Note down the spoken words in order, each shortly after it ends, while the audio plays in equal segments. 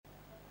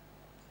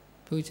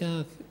พระเจ้า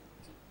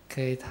เค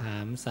ยถา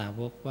มสา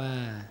วกว่า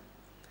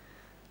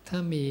ถ้า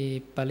มี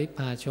ปริพ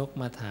าชก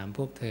มาถามพ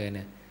วกเธอเ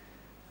นี่ย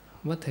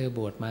ว่าเธอบ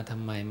วชมาท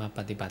ำไมมาป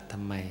ฏิบัติท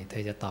ำไมเธ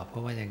อจะตอบเข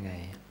าว่ายังไง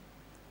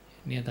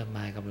เนี่ยอาตม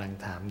ากำลัง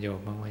ถามโยม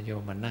บ้างว่าโย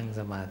มมานั่ง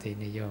สมาธิ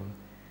นี่โยม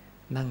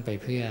นั่งไป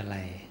เพื่ออะไร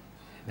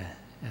นะ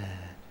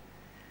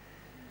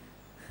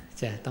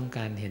จะต้องก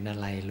ารเห็นอะ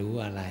ไรรู้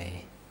อะไร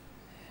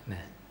น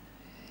ะ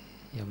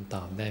โยมต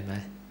อบได้ไหม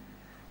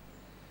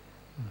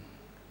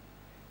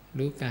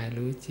รู้กาย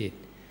รู้จิต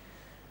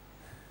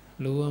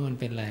รู้ว่ามัน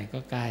เป็นอะไรก็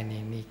กาย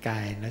นี่มีกา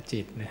ยแล้ว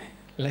จิตนะ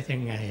แล้วยั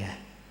งไงอ่ะ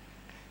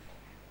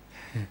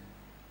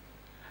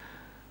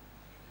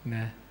น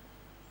ะ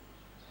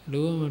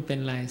รู้ว่ามันเป็น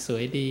อะไรสว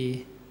ยดี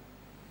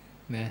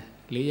นะ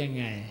หรือยัง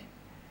ไง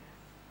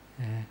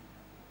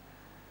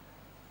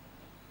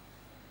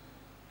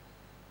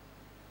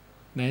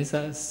ไหน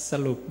ส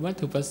รุปวัต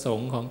ถุประสง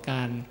ค์ของก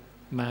าร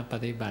มาป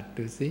ฏิบัติ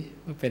ดูสิ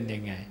ว่าเป็น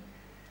ยังไง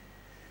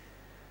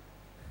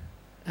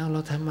เอาเร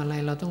าทำอะไร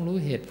เราต้องรู้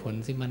เหตุผล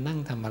สิมานั่ง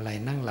ทำอะไร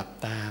นั่งหลับ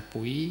ตา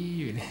ปุ๋ย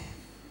อยู่เนี่ย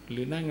ห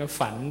รือนั่ง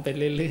ฝันไป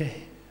เรื่อย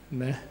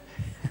ๆนะ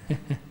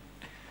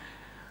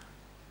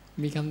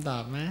มีคำตอ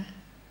บไหม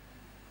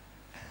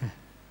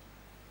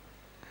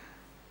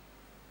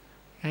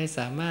ใครส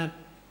ามารถ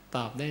ต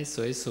อบได้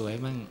สวย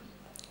ๆมั่ง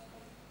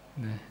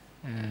นะ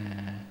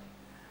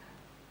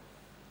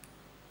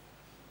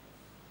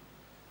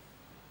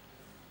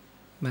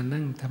มา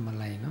นั่งทำอะ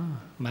ไรเนาะ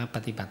มาป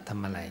ฏิบัติท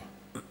ำอะไร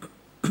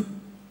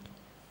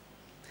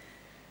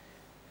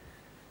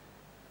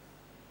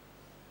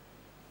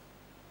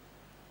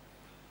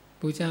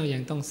พระเจ้ายั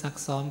งต้องซัก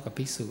ซ้อมกับ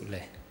ภิกษุเล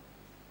ย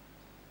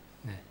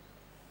นะ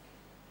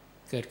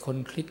เกิดคน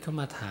คริสต์เข้า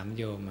มาถาม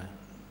โยม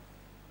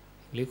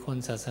หรือคน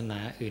ศาสนา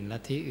อื่นลั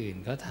ทธิอื่น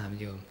เขาถาม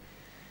โยม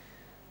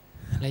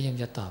แล้วโยม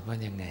จะตอบว่า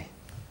ยังไง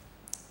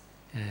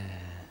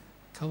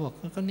เขาบอก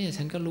ก็เนี่ย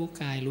ฉันก็รู้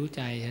กายรู้ใ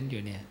จฉันอ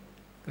ยู่เนี่ย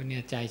ก็เนี่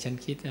ยใจฉัน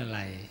คิดอะไร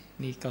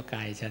นี่ก็ก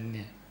ายฉันเ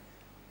นี่ย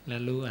แล้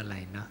วรู้อะไร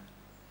เนาะ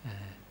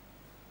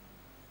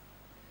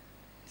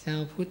ชาว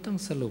พุทธต้อง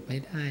สรุปให้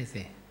ได้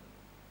สิ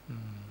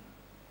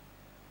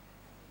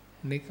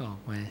นึกออก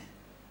ไหม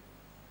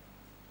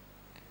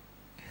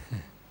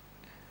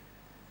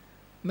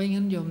ไม่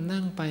งั้นโยม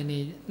นั่งไ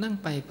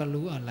ปก็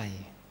รู้อะไร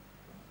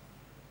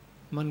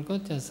มันก็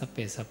จะสเป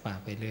ะสปะ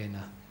ไปเลยเน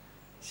าะ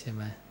ใช่ไ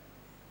หม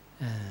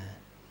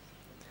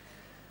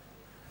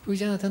พระ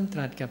เจ้าท่านต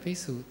รัสกับภิก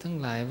ษุทั้ง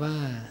หลายว่า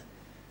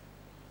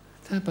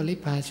ถ้าปริ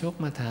พาชก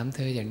มาถามเธ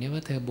ออย่างนี้ว่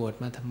าเธอบวช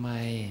มาทำไม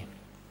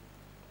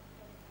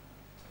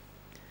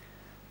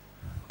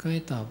ก็ใ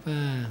ห้ตอบว่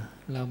า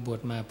เราบว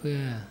ชมาเพื่อ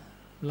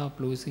รอบ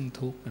รู้ซึ่ง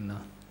ทุกข์กันเน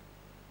าะ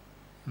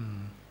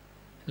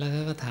แล้ว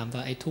ก็ถามต่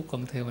อไอ้ทุกข์ขอ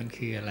งเธอมัน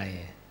คืออะไร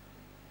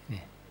เ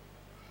นี่ย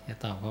จะ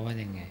ตอบเขาว่า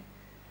ยังไง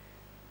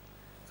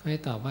เขาให้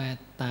ตอบว่า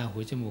ตาหู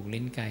จมูก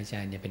ลิ้นกายใจ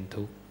เนี่ยเป็น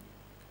ทุกข์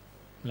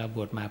เราบ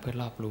วชมาเพื่อ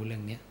รอบรู้เรื่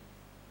องนี้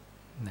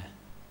นะ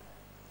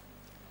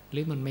หรื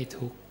อมันไม่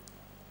ทุกข์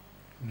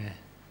นะ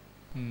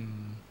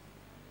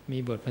มี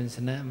บทพันช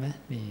นะไหม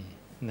นี่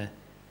นะ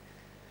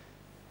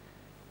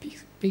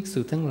ภิกษุ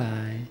ทั้งหลา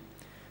ย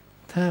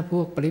ถ้าพ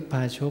วกปริพ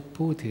าชก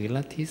ผู้ถือ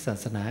ลัทธิศา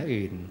สนา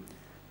อื่น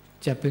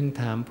จะพึง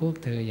ถามพวก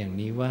เธออย่าง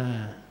นี้ว่า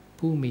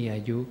ผู้มีอ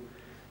ายุ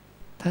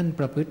ท่านป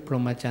ระพฤติพร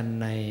หมจรรย์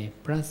ใน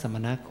พระสม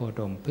ณโค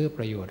ดมเพื่อป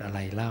ระโยชน์อะไร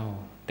เล่า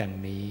ดัง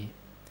นี้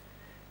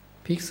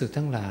ภิกษุ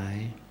ทั้งหลาย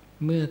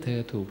เมื่อเธอ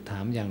ถูกถา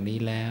มอย่างนี้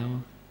แล้ว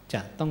จ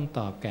ะต้องต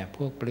อบแก่พ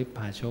วกปริพ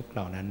าชกเห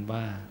ล่านั้น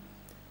ว่า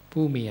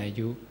ผู้มีอา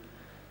ยุ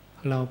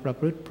เราประ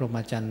พฤติพรหม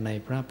จรรย์ใน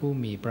พระผู้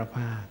มีพระภ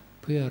าค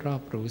เพื่อรอ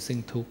บรู้ซึ่ง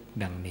ทุกข์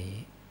ดังนี้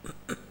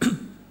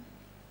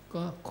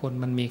ก็คน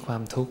มันมีควา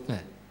มทุกข์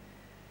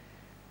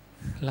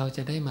เราจ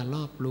ะได้มาร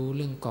อบรู้เ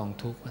รื่องกอง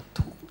ทุกข์ว่า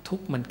ทุก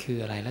ข์มันคือ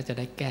อะไรแล้วจะ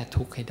ได้แก้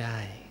ทุกข์ให้ได้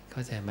เข้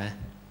าใจไหม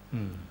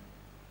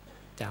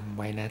จำไ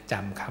ว้นะจ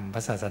ำคำพร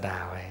ะศาสดา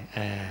ไว้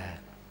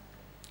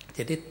จ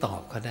ะได้ตอ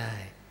บเขาได้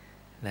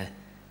นะ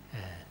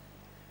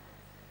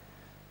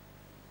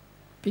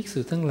ภิกษุ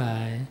ทั้งหลา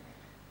ย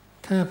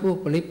ถ้าพวก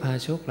ปริพา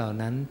ชกเหล่า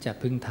นั้นจะ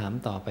พึงถาม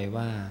ต่อไป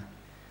ว่า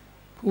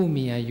ผู้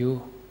มีอายุ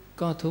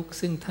ก็ทุกข์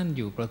ซึ่งท่านอ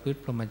ยู่ประพฤติ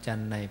พรหมจร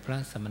รย์ในพระ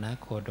สมณ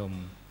โคดม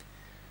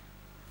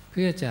เ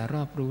พื่อจะร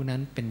อบรู้นั้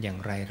นเป็นอย่าง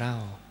ไรเล่า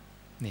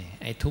เนี่ย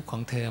ไอ้ทุกข์ขอ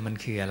งเธอมัน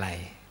คืออะไร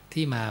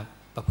ที่มา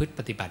ประพฤติป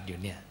ฏิบัติอยู่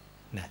เนี่ย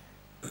นะ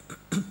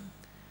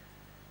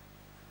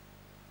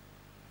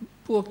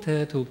พวกเธ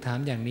อถูกถาม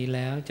อย่างนี้แ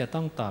ล้วจะต้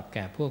องตอบแ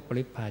ก่พวกป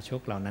ริพาช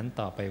กเหล่านั้น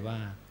ต่อไปว่า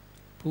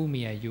ผู้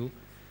มีอายุ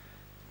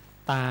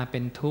ตาเป็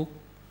นทุกข์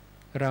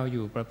เราอ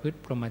ยู่ประพฤติ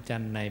พรหมจร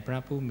รย์ในพระ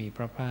ผู้มีพ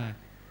ระภาค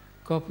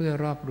ก็เพื่อ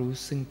รอบรู้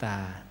ซึ่งตา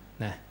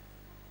นะ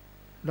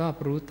รอบ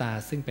รู้ตา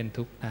ซึ่งเป็น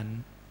ทุกข์นั้น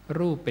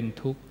รูปเป็น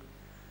ทุกข์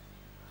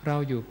เรา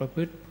อยู่ประพ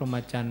ฤติพรหม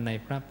จรรย์ใน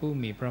พระผู้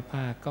มีพระภ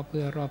าคก็เ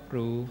พื่อรอบ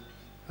รู้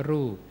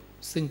รูป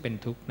ซึ่งเป็น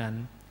ทุกข์นั้น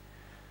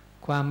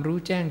ความรู้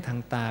แจ้งทาง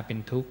ตาเป็น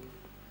ทุกข์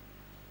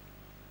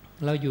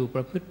เราอยู่ป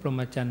ระพฤติพรห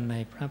มจรรย์ใน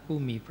พระผู้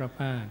มีพระ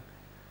ภาค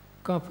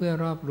ก็เพื่อ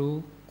รอบรู้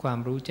ความ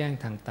รู้แจ้ง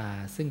ทางตา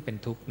ซึ่งเป็น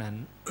ทุกข์นั้น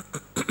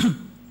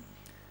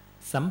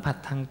สัมผัส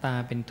ทางตา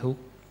เป็นทุก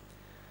ข์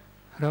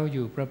เราอ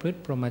ยู่ประพฤติ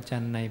พรหมจร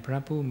รย์ในพระ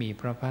ผู้มี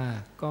พระภาค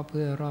ก็เ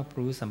พื่อรอบ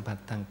รู้สัมผัส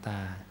ทางต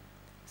า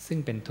ซึ่ง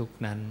เป็นทุกข์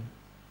นั้น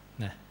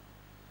นะ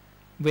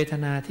เวท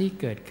นาที่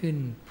เกิดขึ้น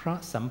เพราะ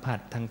สัมผัส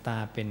ทางตา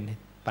เป็น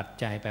ปัจ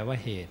จัยแปลว่า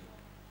เหตุ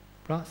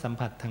เพราะสัม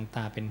ผัสทางต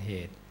าเป็นเห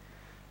ตุ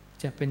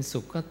จะเป็นสุ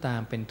ขก็ตา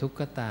มเป็นทุกข์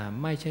ก็ตาม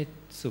ไม่ใช่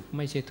สุขไ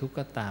ม่ใช่ทุกข์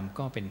ก็ตาม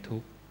ก็เป็นทุ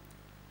กข์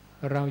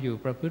เราอยู่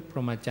ประพฤติพร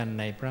หมจรรย์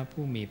ในพระ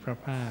ผู้มีพระ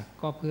ภาค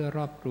ก็เพื่อร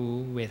อบรู้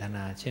เวทน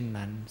าเช่น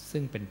นั้น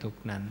ซึ่งเป็นทุก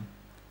ข์นั้น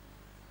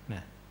น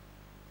ะ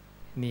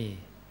นี่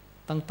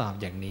ต้องตอบ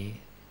อย่างนี้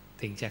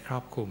ถึงจะครอ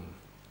บคลุม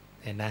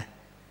เห็นนะ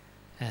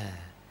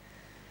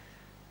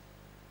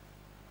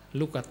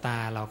ลูกตา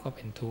เราก็เ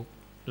ป็นทุกข์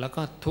แล้ว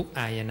ก็ทุก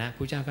อายนะพ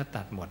ระเจ้าก็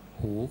ตัดหมด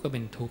หูก็เ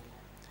ป็นทุกข์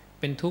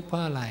เป็นทุกข์เพรา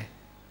ะอะไร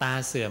ตา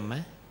เสื่อมไหม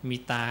มี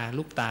ตา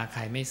ลูกตาใค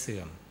รไม่เสื่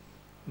อม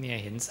เนี่ย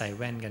เห็นใส่แ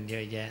ว่นกันเยอ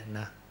ะแยะน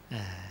ะ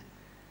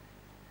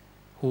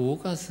หู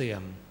ก็เสื่อ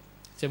ม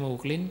จมู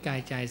กลิ้นกา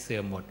ยใจเสื่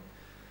อมหมด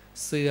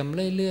เสื่อม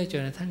เรื่อยๆจ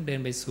นกระทั่งเดิน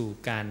ไปสู่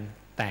การ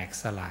แตก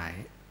สลาย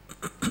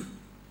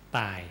ต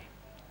าย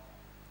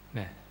น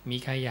ะมี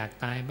ใครอยาก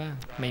ตายบ้าง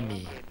ไม่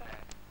มี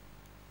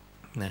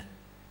นะ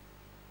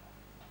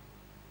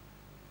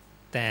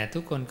แต่ทุ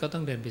กคนก็ต้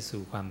องเดินไป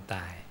สู่ความต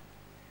าย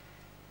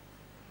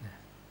นะ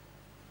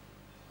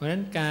เพราะฉะนั้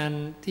นการ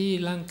ที่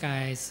ร่างกา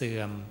ยเสื่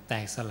อมแต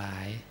กสลา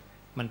ย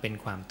มันเป็น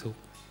ความทุก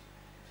ข์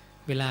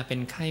เวลาเป็น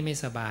ไข้ไม่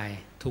สบาย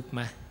ทุกข์ไห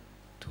ม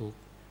ทุกข์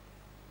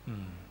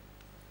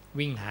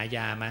วิ่งหาย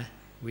าไหม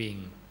วิ่ง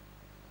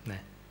น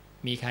ะ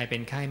มีใครเป็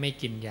นไข้ไม่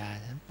กินยา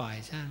ปล่อย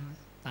ช่าง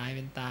ตายเ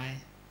ป็นตาย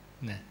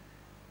นะ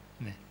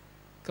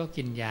ก็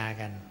กินยา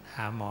กันห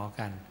าหมอ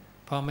กัน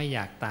เพราะไม่อย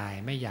ากตาย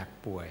ไม่อยาก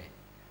ป่วย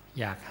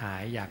อยากหา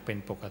ยอยากเป็น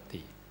ปก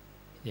ติ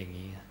อย่าง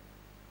นี้นะ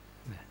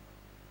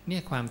เนี่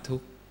ยความทุ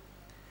กข์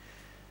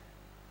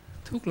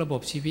ทุกระบ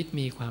บชีวิต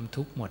มีความ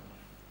ทุกข์หมด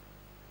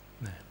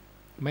นะ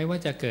ไม่ว่า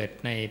จะเกิด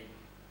ใน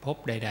ภพ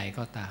ใดๆ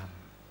ก็ตาม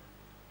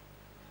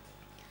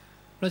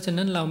เพราะฉะ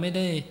นั้นเราไม่ไ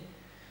ด้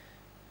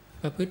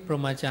ประพฤติพร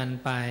หมจรรย์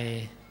ไป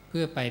เ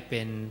พื่อไปเ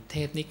ป็นเท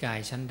พนิกาย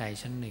ชั้นใด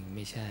ชั้นหนึ่งไ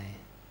ม่ใช่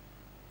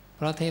เพ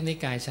ราะเทพนิ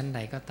กายชั้นใด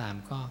ก็ตาม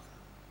ก็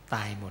ต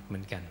ายหมดเหมื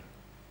อนกัน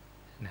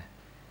นะ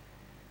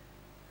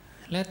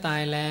และตา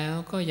ยแล้ว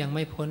ก็ยังไ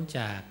ม่พ้นจ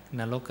าก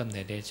นรกกำเ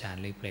นิดเดรัจฉาน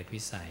หรือเปรต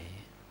วิสัย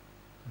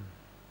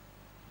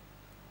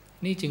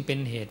นี่จึงเป็น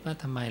เหตุว่า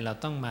ทำไมเรา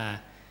ต้องมา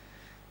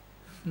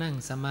นั่ง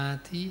สมา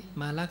ธิ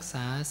มารักษ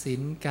าศี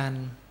ลกัน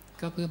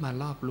ก็เพื่อมา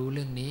รอบรู้เ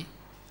รื่องนี้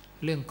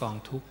เรื่องกอง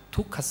ทุกข์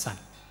ทุกขสัต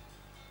ว์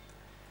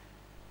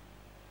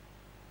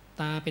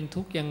ตาเป็น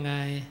ทุกข์ยังไง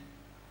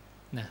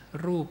นะ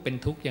รูปเป็น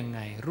ทุกข์ยังไง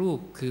รูป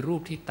คือรู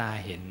ปที่ตา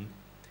เห็น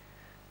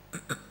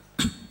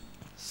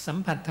สัม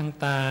ผัสทาง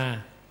ตา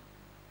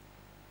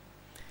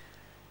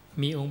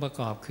มีองค์ประ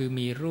กอบคือ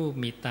มีรูป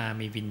มีตา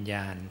มีวิญญ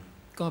าณ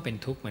ก็เป็น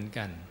ทุกข์เหมือน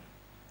กัน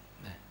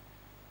นะ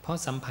เพราะ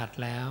สัมผัส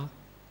แล้ว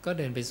ก็เ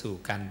ดินไปสู่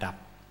การดับ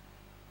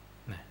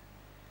นะ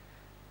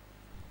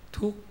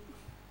ทุกข์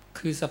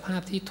คือสภา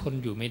พที่ทน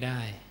อยู่ไม่ได้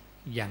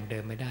อย่างเดิ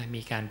มไม่ได้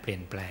มีการเปลี่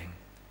ยนแปลง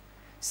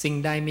สิ่ง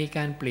ใดมีก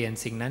ารเปลี่ยน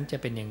สิ่งนั้นจะ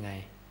เป็นยังไง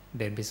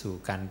เดินไปสู่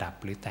การดับ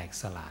หรือแตก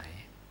สลาย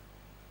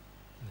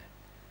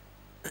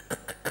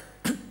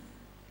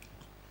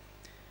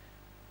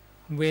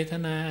เวท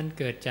นาอัน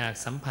เกิดจาก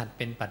สัมผัสเ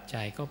ป็นปัจ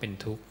จัยก็เป็น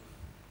ทุกข์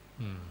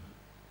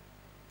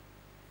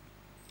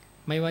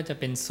ไม่ว่าจะ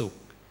เป็นสุข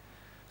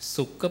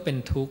สุขก็เป็น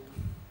ทุกข์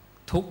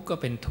ทุกข์ก็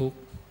เป็นทุกข์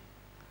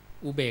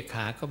อุเบกข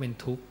าก็เป็น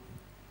ทุกข์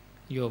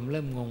โยมเ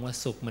ริ่มงงว่า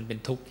สุขมันเป็น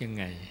ทุกข์ยัง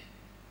ไง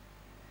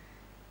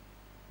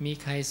มี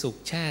ใครสุข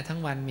แช่ทั้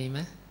งวันมีไหม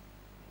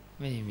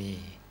ไม่มี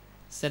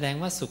แสดง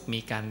ว่าสุขมี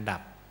การดั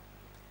บ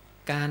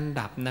การ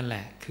ดับนั่นแหล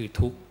ะคือ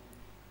ทุกข์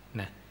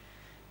นะ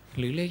ห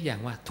รือเรียกอย่า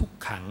งว่าทุก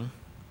ขัง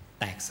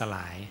แตกสล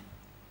าย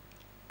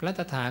พระต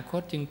ถาค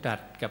ตจึงตรัส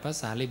กับพระ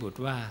สารีบุตร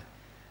ว่า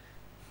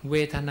เว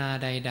ทนา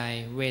ใด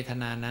ๆเวท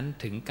นานั้น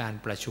ถึงการ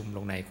ประชุมล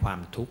งในความ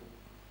ทุกข์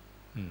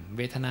เ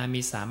วทนา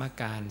มีสามอา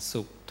การ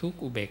สุขทุกข์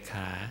อุเบกข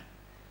า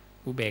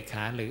อุเบกข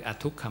าหรืออ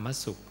ทุกขม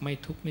สุขไม่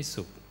ทุกข์ไม่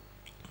สุข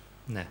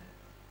นะ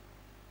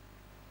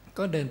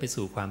ก็เดินไป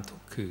สู่ความทุ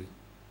กข์คือ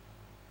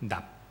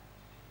ดับ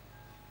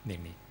อย่า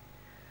งนี้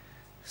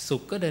สุ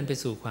ขก็เดินไป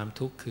สู่ความ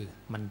ทุกข์คือ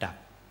มันดับ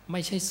ไ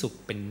ม่ใช่สุข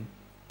เ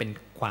ป็น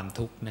ความ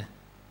ทุกข์นะ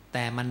แ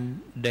ต่มัน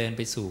เดินไ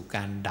ปสู่ก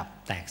ารดับ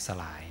แตกส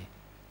ลาย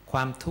คว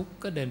ามทุกข์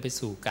ก็เดินไป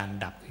สู่การ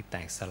ดับคือแต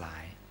กสลา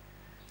ย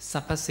สร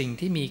รพสิ่ง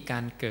ที่มีกา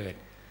รเกิด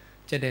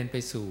จะเดินไป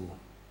สู่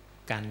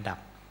การดับ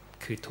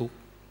คือทุกข์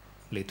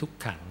หรือทุก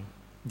ขัง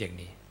อย่าง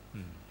นี้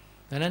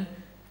ดังนั้น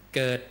เ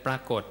กิดปรา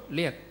กฏเ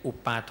รียกอุ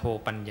ปาโท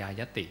ปัญญา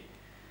ยติ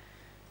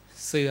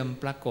เสื่อม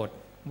ปรากฏ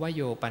วโ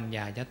ยปัญญ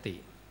ายติ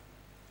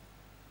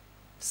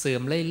เสื่อ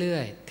มเรื่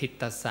อยๆทิฏ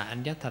ฐสะอัญ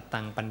ญตตั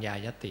งปัญญา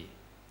ยติ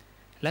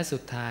และสุ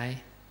ดท้าย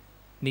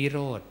นิโร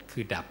ธคื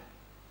อดับ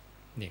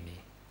อย่าง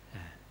นี้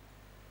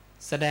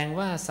แสดง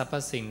ว่าสรรพ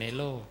สิ่งใน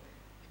โลก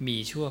มี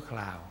ชั่วค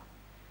ราว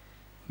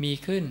มี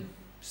ขึ้น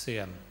เสื่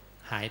อม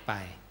หายไป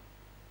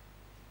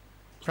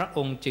พระอ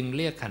งค์จึงเ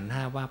รียกขันธ์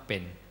ห้าว่าเป็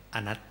นอ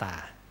นัตตา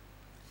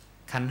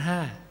ขันธ์ห้า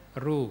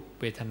รูป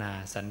เวทนา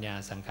สัญญา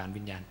สังขาร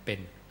วิญญาณเป็น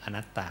อ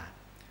นัตตา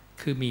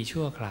คือมี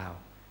ชั่วคราว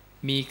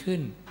มีขึ้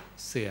น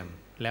เสื่อม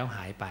แล้วห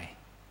ายไป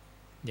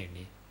อย่าง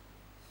นี้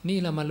นี่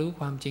เรามารู้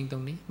ความจริงตร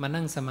งนี้มา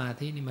นั่งสมา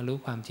ธินี่มารู้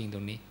ความจริงต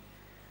รงนี้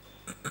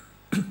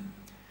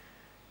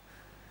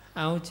เ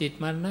อาจิต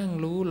มานั่ง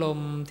รู้ลม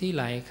ที่ไ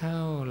หลเข้า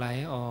ไหล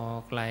ออ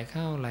กไหลเ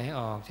ข้าไหลอ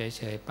อกเ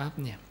ฉยๆปั๊บ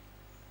เนี่ย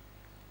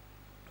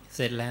เส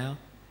ร็จแล้ว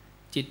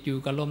จิตอยู่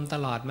กับลมต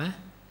ลอดไหม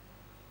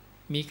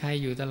มีใคร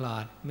อยู่ตลอ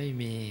ดไม่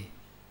มี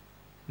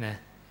นะ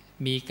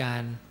มีกา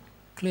ร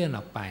เคลื่อนอ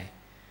อกไป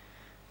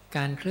ก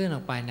ารเคลื่อนอ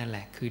อกไปนั่นแห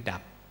ละคือดั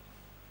บ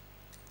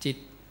จิต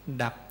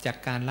ดับจาก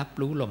การรับ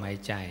รู้ลมหาย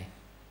ใจ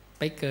ไ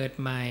ปเกิด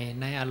ใหม่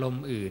ในอารม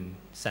ณ์อื่น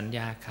สัญญ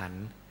าขัน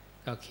ธ์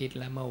ก็คิด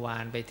แล้วเมื่อวา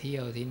นไปเที่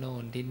ยวที่โน่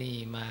นที่นี่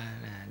มา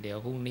เดี๋ยว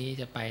พรุ่งนี้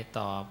จะไป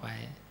ต่อไป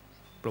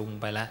ปรุง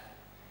ไปละ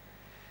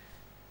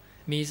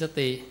มีส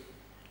ติ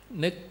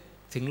นึก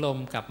ถึงลม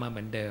กลับมาเห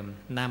มือนเดิม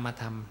นาม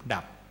ธรรม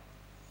ดับ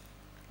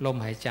ลม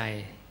หายใจ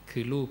คื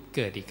อรูปเ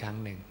กิดอีกครั้ง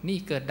หนึ่งนี่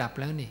เกิดดับ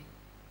แล้วนี่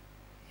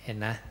เห็น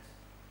นะ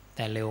แ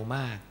ต่เร็วม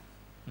าก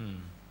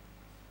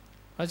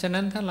เพราะฉะ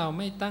นั้นถ้าเรา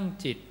ไม่ตั้ง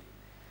จิต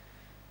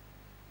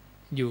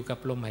อยู่กับ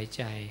ลมหายใ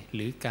จห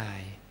รือกา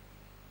ย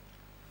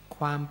ค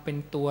วามเป็น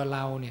ตัวเร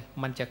าเนี่ย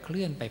มันจะเค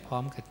ลื่อนไปพร้อ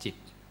มกับจิต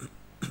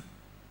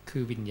คื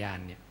อวิญญาณ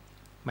เนี่ย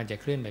มันจะ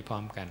เคลื่อนไปพร้อ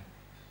มกัน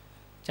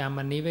จำ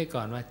อันนี้ไว้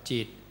ก่อนว่า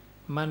จิต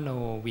มโน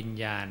วิญ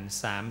ญาณ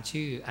3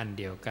ชื่ออัน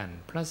เดียวกัน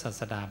พระศา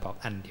สดาบอก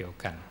อันเดียว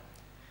กัน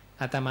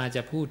อาตมาจ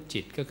ะพูด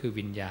จิตก็คือ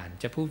วิญญาณ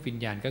จะพูดวิญ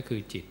ญาณก็คื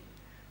อจิต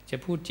จะ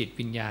พูดจิต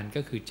วิญญาณ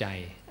ก็คือใจ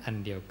อัน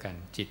เดียวกัน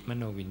จิตม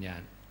โนวิญญา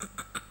ณ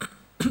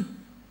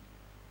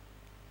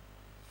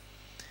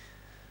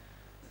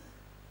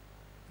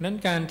นั้น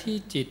การที่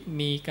จิต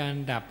มีการ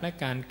ดับและ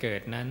การเกิ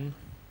ดนั้น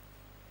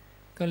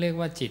ก็เรียก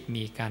ว่าจิต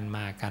มีการม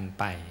าการ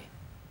ไป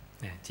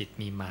จิต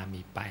มีมา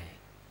มีไป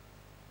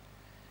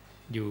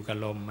อยู่กับ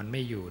ลมมันไ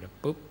ม่อยู่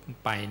ปุ๊บ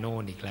ไปโน่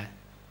นอีกแล้ว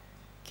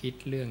คิด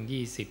เรื่อง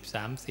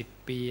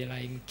20-30 ปีอะไร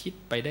คิด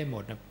ไปได้หม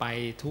ดไป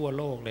ทั่ว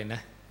โลกเลยน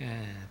ะ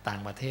ต่า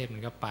งประเทศมั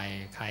นก็ไป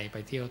ใครไป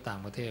เที่ยวต่าง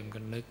ประเทศมัน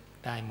ก็นึก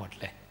ได้หมด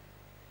เลย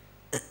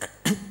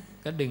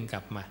ก็ดึงก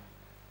ลับมา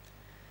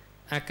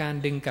อาการ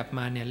ดึงกลับม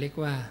าเนี่ยเรียก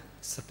ว่า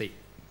สติ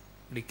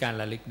หรือการ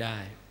ระลึกได้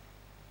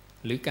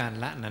หรือการ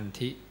ละนัน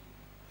ทิ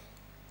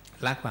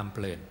ละความเพ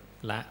ลิน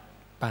ละ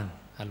ปั้ง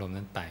อารมณ์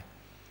นั้นไป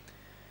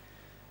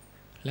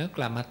แล้วก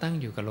ลับมาตั้ง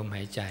อยู่กับลมห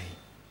ายใจ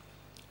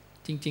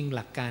จริงๆห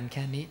ลักการแ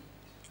ค่นี้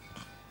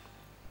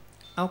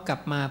เอากลั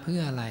บมาเพื่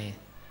ออะไร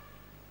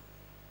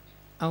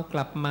เอาก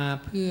ลับมา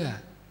เพื่อ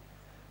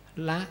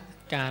ละ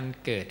การ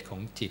เกิดขอ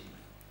งจิต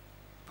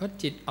เพราะ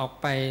จิตออก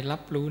ไปรั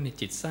บรู้ใน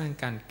จิตสร้าง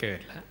การเกิด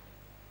แล้ว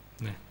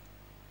นะ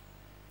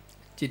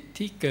จิต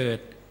ที่เกิด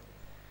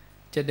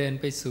จะเดิน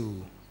ไปสู่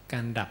กา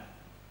รดับ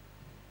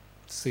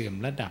เสื่อม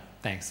และดับ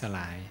แตกสล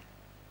าย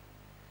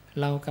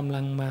เรากำ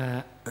ลังมา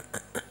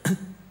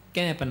แ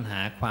ก้ปัญหา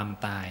ความ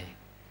ตาย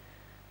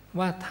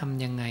ว่าท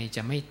ำยังไงจ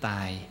ะไม่ต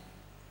าย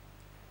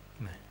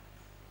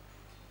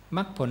ม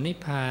รรคผลนิพ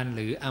พานห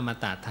รืออม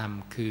ตะธรรม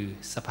คือ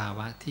สภาว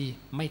ะที่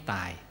ไม่ต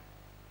าย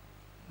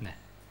นะ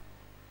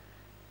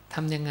ท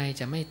ำยังไง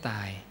จะไม่ต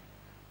าย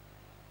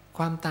ค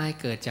วามตาย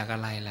เกิดจากอ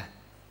ะไรล่ะ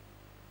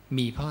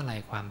มีเพราะอะไร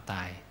ความต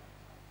าย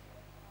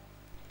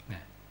น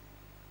ะ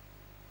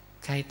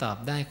ใครตอบ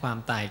ได้ความ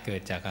ตายเกิ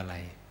ดจากอะไร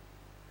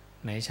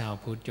ไหนชาว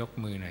พุทธยก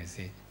มือหน่อย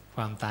สิค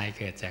วามตาย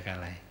เกิดจากอะ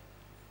ไร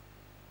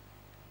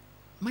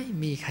ไม่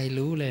มีใคร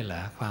รู้เลยเหร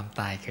อความ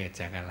ตายเกิด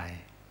จากอะไร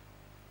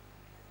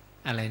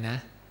อะไรนะ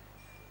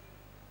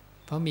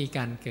เพราะมีก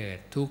ารเกิด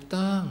ถูก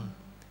ต้อง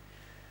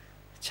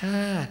ช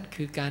าติ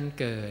คือการ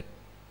เกิด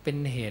เป็น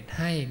เหตุใ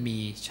ห้มี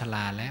ชร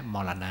าและม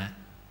รณะ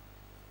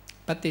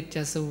ปฏิจจ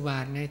สมุปบา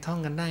ทไงท่อง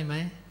กันได้ไหม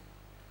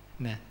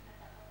นะ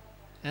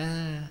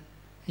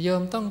โย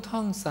มต้องท่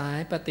องสาย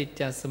ปฏิจ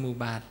จสมุป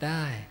บาทไ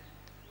ด้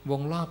ว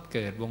งรอบเ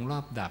กิดวงรอ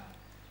บดับ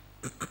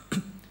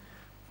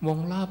วง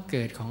รอบเ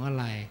กิดของอะ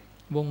ไร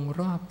วง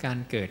รอบการ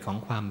เกิดของ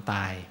ความต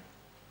าย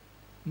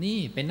นี่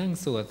ไปนั่ง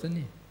สวดซะ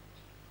นี่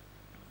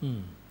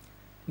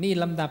นี่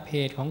ลำดับเห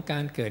ตุของกา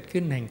รเกิด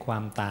ขึ้นแห่งควา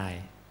มตาย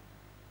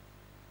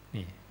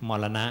นี่ม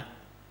รณะ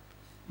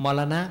มร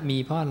ณะมี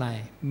เพราะอะไร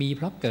มีเ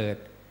พราะเกิด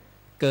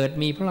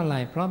มีเพราะอะไร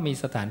เพราะมี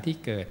สถานที่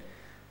เกิด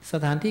ส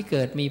ถานที่เ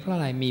กิดมีเพราะอ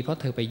ะไรมีเพราะ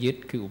เธอไปยึด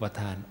คืออุป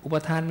ทานอุป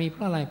ทานมีเพร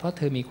าะอะไรเพราะเ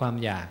ธอมีความ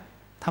อยาก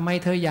ทำไม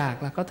เธออยาก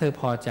ล่ะก็เธอ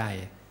พอใจ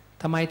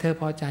ทำไมเธอ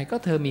พอใจก็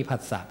เธอมีผั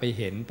สสะไปเ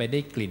ห็นไปได้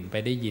กลิ่นไป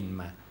ได้ยิน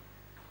มา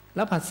แ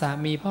ล้วผัสสะ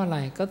มีเพราะอะไร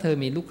ก็เธอ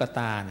มีลูกต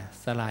านะ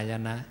สลาย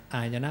นะอ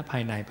ายนะภา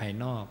ยในภาย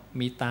นอก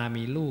มีตา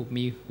มีรูป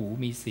มีหู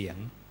มีเสียง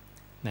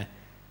นะ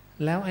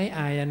แล้วไอ้อ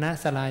ายนะ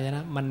สลายน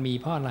ะมันมี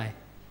เพราะอะไร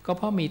ก็เ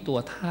พราะมีตัว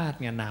ธาตุ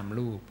ไงนาม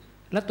รูป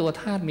และตัว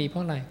ธาตุมีเพรา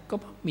ะอะไรก็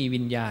เพราะมีวิ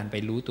ญญาณไป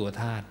รู้ตัว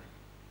ธาตุ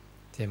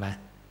ใช่ไหม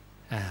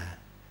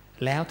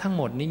แล้วทั้งห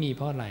มดนี้มีเ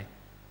พราะอะไร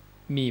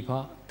มีเพรา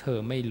ะเธอ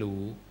ไม่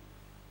รู้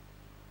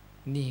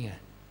นี่ไง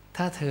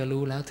ถ้าเธอ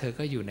รู้แล้วเธอ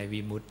ก็อยู่ใน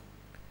วิมุตติ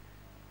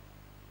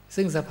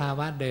ซึ่งสภาว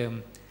ะเดิม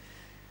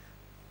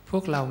พว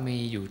กเรามี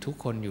อยู่ทุก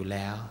คนอยู่แ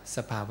ล้วส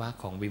ภาวะ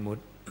ของวิมุต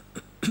ติ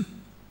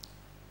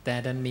แต่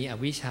ดันมีอ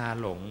วิชชา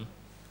หลง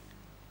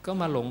ก็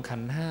มาหลงขั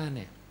นธ์ห้าเ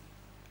นี่ย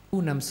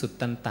ผู้นำสุต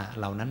ตันตะ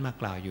เหล่านั้นมา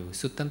กล่าวอยู่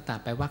สุตตันตะ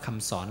แปลว่าค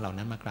ำสอนเหล่า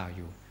นั้นมากล่าวอ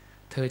ยู่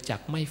เธอจั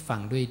กไม่ฟั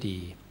งด้วยดี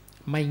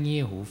ไม่เงี่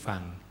ยหูฟั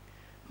ง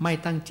ไม่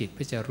ตั้งจิตเ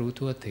พื่อจะรู้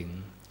ทั่วถึง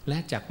และ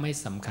จักไม่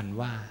สำคัญ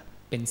ว่า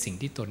เป็นสิ่ง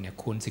ที่ตนเนี่ย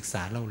ควรศึกษ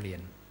าเล่าเรีย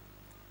น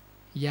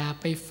อย่า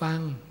ไปฟัง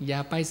อย่า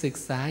ไปศึก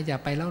ษาอย่า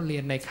ไปเล่าเรี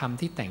ยนในค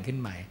ำที่แต่งขึ้น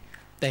ใหม่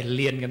แต่เ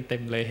รียนกันเต็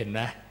มเลยเห็นไหม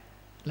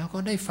แล้วก็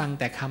ได้ฟัง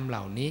แต่คำเห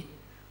ล่านี้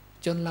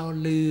จนเรา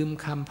ลืม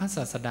คำพระศ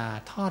าสดา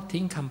ทอด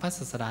ทิ้งคำพระศ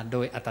าสดาโด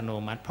ยอัตโน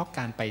มัติเพราะก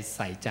ารไปใ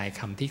ส่ใจ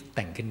คำที่แ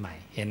ต่งขึ้นใหม่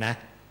เห็นนะ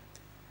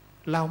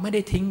เราไม่ไ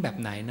ด้ทิ้งแบบ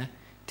ไหนนะ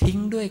ทิ้ง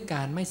ด้วยก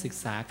ารไม่ศึก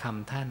ษาค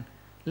ำท่าน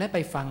และไป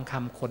ฟังค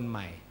ำคนให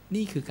ม่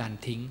นี่คือการ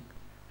ทิ้ง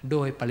โด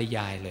ยปริย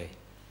ายเลย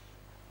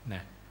น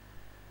ะ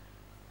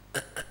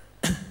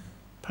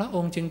พระอ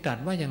งค์จึงตรัส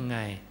ว่ายังไง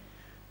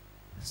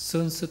ส่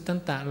วนสุตตัน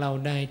ตะเหล่า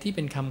ใดที่เ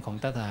ป็นคำของ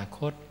ตถาค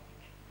ต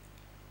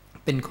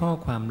เป็นข้อ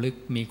ความลึก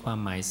มีความ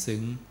หมาย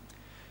ซึ้ง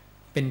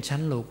เป็นชั้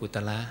นโลกุต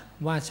ละ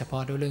ว่าเฉพา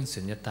ะด้วยเรื่องสุ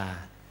ญญตา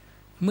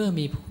เมื่อ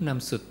มีผู้น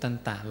ำสุตตัน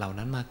ตะเหล่า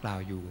นั้นมากล่าว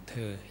อยู่เธ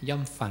อย่อ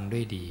มฟังด้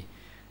วยดี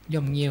ย่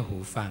อมเงี่ยหู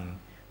ฟัง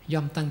ย่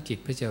อมตั้งจิต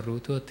เพื่อจะรู้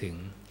ทั่วถึง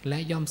และ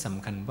ย่อมส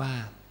ำคัญว่า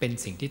เป็น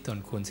สิ่งที่ตน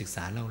ควรศึกษ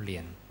าเล่าเรี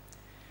ยน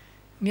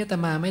เนี่ยอาต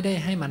มาไม่ได้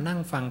ให้มานั่ง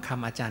ฟังค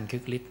ำอาจารย์คึ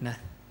กฤทธิ์นะ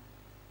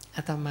อ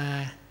าตมา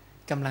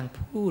กำลัง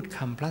พูดค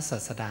ำพระศา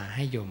สดาใ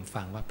ห้โยม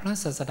ฟังว่าพระ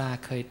ศาสดา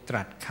เคยต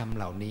รัสคำเ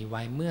หล่านี้ไ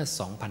ว้เมื่อ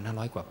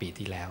 2,500 กว่าปี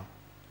ที่แล้ว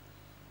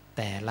แ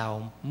ต่เรา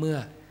เมื่อ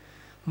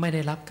ไม่ไ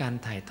ด้รับการ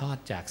ถ่ายทอด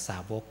จากสา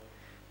วก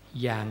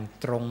อย่าง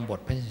ตรงบท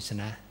พระช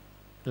นะ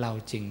เรา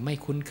จึงไม่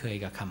คุ้นเคย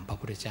กับคำพระ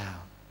พุทธเจ้า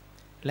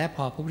และพ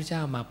อพระพุทธเจ้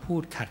ามาพู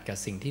ดขัดกับ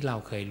สิ่งที่เรา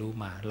เคยรู้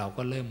มาเรา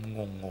ก็เริ่มง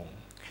ง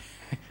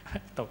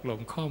ตกลง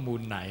ข้อมู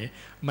ลไหน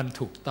มัน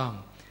ถูกต้อง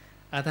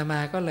อาตมา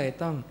ก็เลย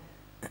ต้อง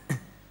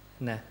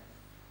นะ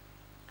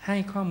ให้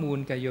ข้อมูล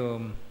กับโย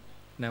ม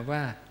นะว่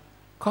า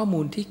ข้อมู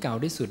ลที่เก่า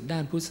ที่สุดด้า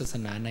นพุทธศาส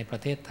นาในประ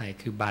เทศไทย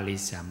คือบาลี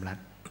สามรัฐ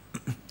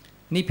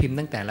นี่พิมพ์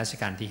ตั้งแต่รัช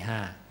กาลที่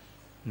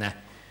5นะ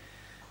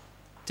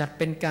จัดเ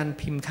ป็นการ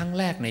พิมพ์ครั้ง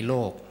แรกในโล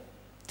ก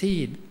ที่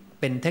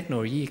เป็นเทคโน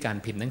โลยีการ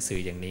พิมพ์หนังสือ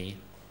อย่างนี้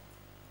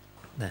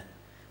นะ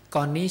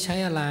ก่อนนี้ใช้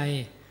อะไร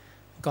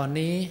ก่อน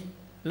นี้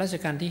รัช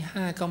กาลที่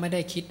5ก็ไม่ไ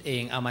ด้คิดเอ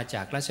งเอามาจ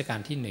ากรัชกาล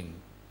ที่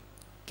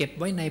1เก็บ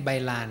ไว้ในใบ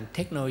ลานเท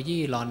คโนโลยี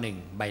ร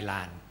.1 ใบล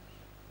าน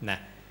นะ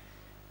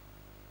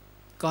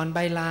ก่อนใบ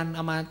ลานเอ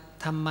ามา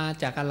ทำมา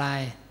จากอะไร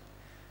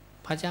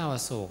พระเจ้าอ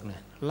โศกเนี่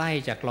ยไล่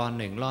จากร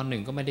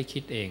.1ก็ไม่ได้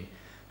คิดเอง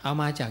เอา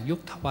มาจากยุค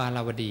ทวาร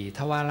วดี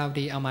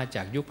เอามาจ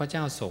ากยุคพระเจ้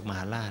าโศกมห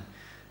าราช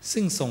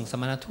ซึ่งส่งส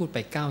มณทูตไป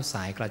9 ส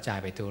ายกระจาย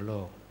ไปทั่วโล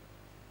ก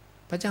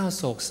พระเจ้า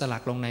โศกสลั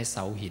กลงในเส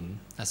าหิน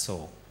อโศ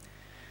ก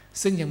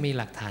ซึ่งยังมี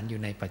หลักฐานอ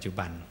ยู่ในปัจจุ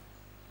บัน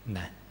น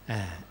ะ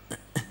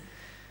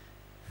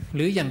ห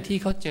รืออย่างที่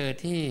เขาเจอ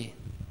ที่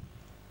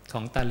ข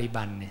องตาลิ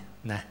บันเนี่ย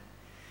นะ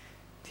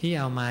ที่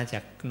เอามาจา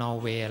กนอ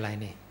ร์เวย์อะไร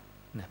นี่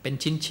นะเป็น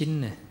ชิ้น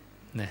ๆ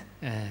นะ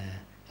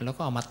แล้ว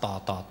ก็เอามา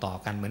ต่อ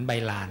กันเหมือนใบ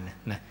ลาน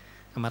นะ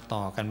เอามา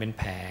ต่อกันเป็น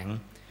แผง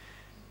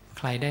ใ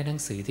ครได้หนั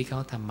งสือที่เขา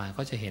ทำมา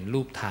ก็จะเห็น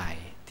รูปถ่าย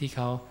ที่เข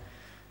า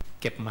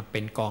เก็บมาเป็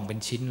นกองเป็น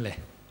ชิ้นเลย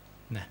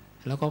นะ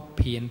แล้วก็เ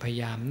พียรพย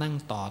ายามนั่ง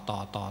ต่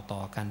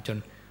อกันจน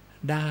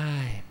ได้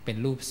เป็น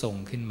รูปทรง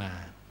ขึ้นมา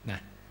นะ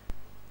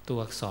ตัว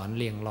อักษร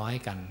เรียงร้อย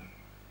กัน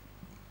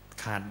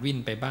ขาดวิ่น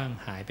ไปบ้าง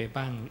หายไป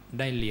บ้าง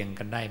ได้เรียง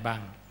กันได้บ้า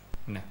ง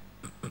นะ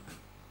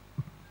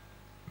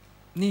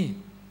นี่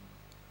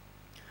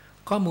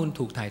ข้อมูล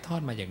ถูกถ่ายทอ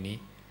ดมาอย่างนี้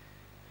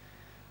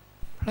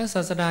พระศ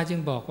าสดาจึ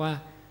งบอกว่า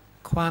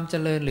ความเจ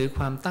ริญหรือค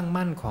วามตั้ง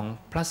มั่นของ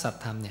พระสัท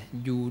ธรรมเนี่ย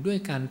อยู่ด้วย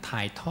การถ่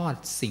ายทอด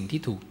สิ่งที่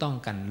ถูกต้อง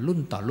กันรุ่น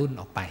ต่อรุ่น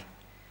ออกไป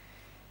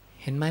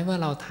เห็นไหมว่า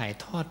เราถ่าย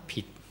ทอด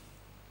ผิด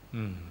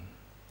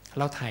เ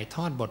ราถ่ายท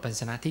อดบทพยัญ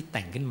ชนะที่แ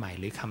ต่งขึ้นใหม่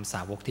หรือคำส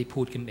าวกที่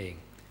พูดขึ้นเอง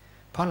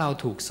เพราะเรา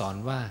ถูกสอน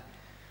ว่า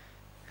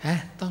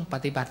ต้องป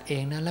ฏิบัติเอ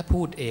งนะและ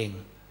พูดเอง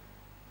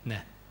น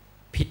ะ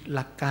ผิดห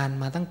ลักการ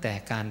มาตั้งแต่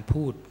การ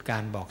พูดกา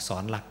รบอกสอ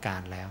นหลักกา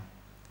รแล้ว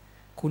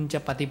คุณจะ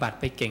ปฏิบัติ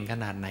ไปเก่งข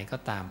นาดไหนก็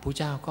ตามผู้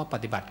เจ้าก็ป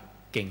ฏิบัติ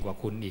เก่งกว่า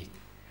คุณอีก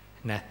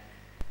นะ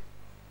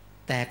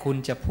แต่คุณ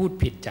จะพูด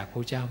ผิดจาก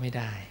ผู้เจ้าไม่ไ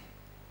ด้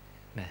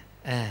นะ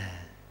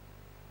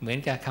เหมือน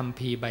กับคัม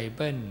ภีร์ไบเ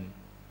บิล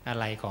อะ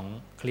ไรของ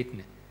คริสต์เ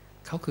นี่ย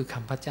เขาคือค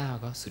ำพระเจ้า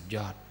ก็สุดย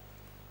อด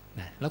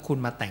นะแล้วคุณ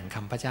มาแต่งค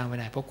ำพระเจ้าไม่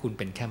ได้เพราะคุณ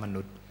เป็นแค่ม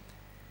นุษย์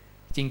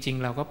จริง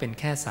ๆเราก็เป็น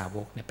แค่สาว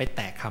กเนี่ยไปแ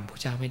ตะคำพระ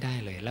เจ้าไม่ได้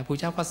เลยแล้วพระ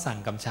เจ้าก็สั่ง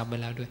กำชับไว้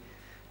แล้วด้วย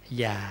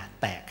อย่า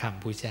แตะค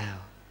ำพระเจ้า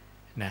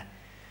นะ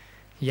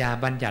อย่า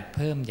บัญญัติเ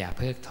พิ่มอย่า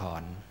เพิกถอ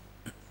น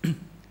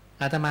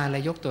อาตมาเล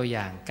ยยกตัวอ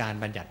ย่างการ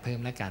บัญญัติเพิ่ม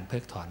และการเพิ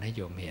กถอนให้โ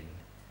ยมเห็น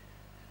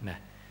นะ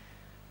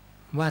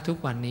ว่าทุก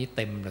วันนี้เ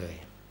ต็มเลย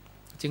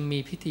จึงมี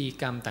พิธี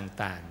กรรม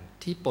ต่าง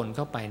ๆที่ปนเ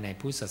ข้าไปใน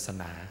พุทธศาส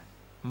นา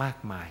มาก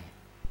มาย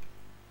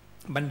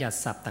บัญญัติ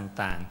ศัพท์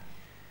ต่าง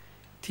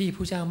ๆที่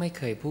ผู้เจ้าไม่เ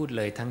คยพูดเ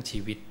ลยทั้งชี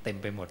วิตเต็ม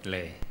ไปหมดเล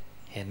ย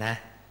เห็นนะ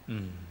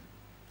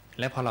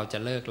และพอเราจะ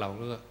เลิกเรา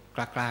ก็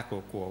กล้าก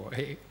ลัวๆว่า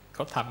เข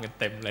าทำกัน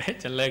เต็มเลย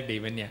จะเลิกดี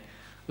ไหมเนี่ย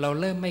เรา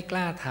เริ่มไม่ก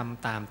ล้าท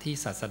ำตามที่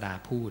ศาสดา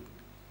พูด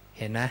เ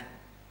ห็นนะ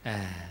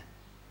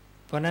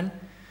เพราะนั้น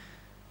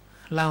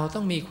เราต้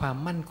องมีความ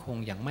มั่นคง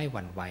อย่างไม่ห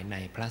วั่นไหวใน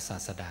พระศา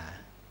สดา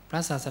พร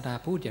ะศาสดา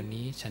พูดอย่าง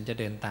นี้ฉันจะ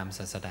เดินตามศ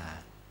าสดา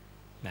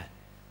นะ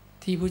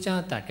ที่พระเจ้า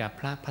ตรัสกับ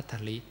พระภัทท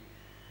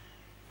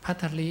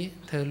ลิ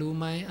เธอรู้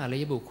ไหมอริ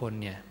ยบุคคล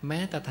เนี่ยแม้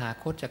ตถา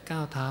คตจะก้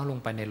าวเท้าลง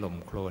ไปในหล่ม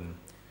โคลน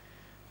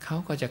เขา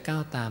ก็จะก้า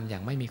วตามอย่า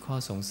งไม่มีข้อ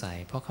สงสัย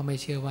เพราะเขาไม่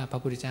เชื่อว่าพระ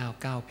พุทธเจ้า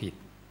ก้าวผิด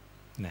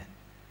นะ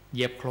เห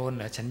ยียบโคลนเ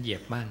หรอฉันเหยีย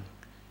บมั่ง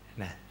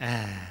นะ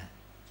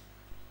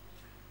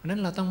เพราะนั้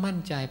นเราต้องมั่น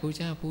ใจพระ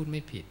เจ้าพูดไ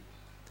ม่ผิด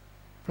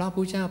เพราะพ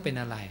ระเจ้าเป็น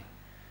อะไร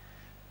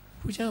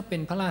พระเจ้าเป็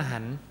นพระอรหั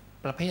นต์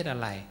ประเภทอะ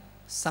ไร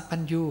สัพพั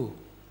ญญู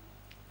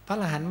พระอ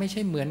รหันต์ไม่ใ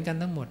ช่เหมือนกัน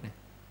ทั้งหมด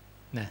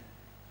นะ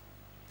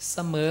เส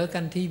มอกั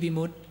นที่วิ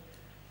มุตติ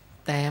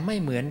แต่ไม่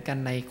เหมือนกัน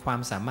ในความ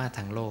สามารถ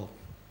ทางโลก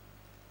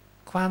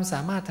ความส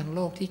ามารถทางโล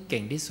กที่เ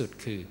ก่งที่สุด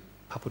คือ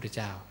พระพุทธเ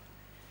จ้า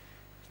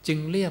จึง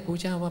เรียกพระ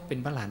เจ้าว่าเป็น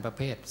พระอรหันต์ประเ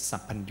ภทสั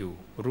พพัญญู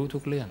รู้ทุ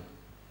กเรื่อง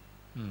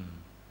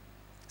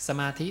ส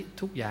มาธิ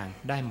ทุกอย่าง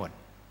ได้หมด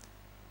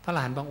พระอร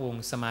หันต์บางอง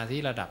ค์สมาธิ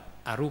ระดับ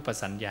อรูป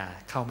สัญญา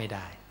เข้าไม่ไ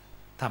ด้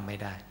ทำไม่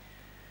ได้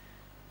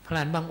พระอร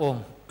หันต์บางอง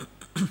ค์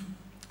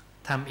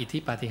ทำอิทธิ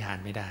ปาฏิหาริ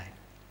ย์ไม่ได้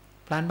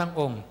พระอรหันต์บาง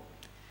องค์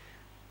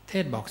เท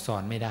ศบอกสอ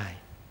นไม่ได้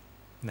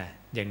นะ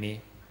อย่างนี้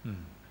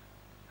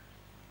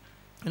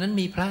นั้น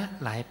มีพระ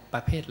หลายปร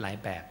ะเภทหลาย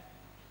แบบ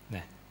น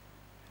ะ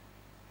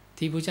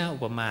ที่พระเจ้าอุ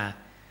ปมา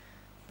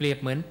เปรียบ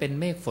เหมือนเป็น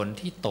เมฆฝน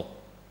ที่ตก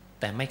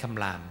แต่ไม่ค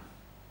ำราม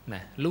น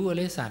ะรู้อ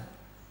ริยสัจ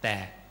แต่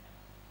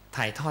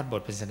ถ่ายทอดบ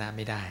ทพิสดารไ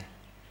ม่ได้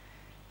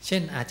เช่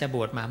นอาจจะบ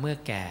วชมาเมื่อ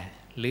แก่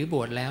หรือบ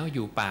วชแล้วอ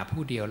ยู่ป่า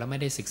ผู้เดียวแล้วไม่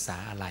ได้ศึกษา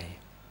อะไร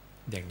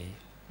อย่างนี้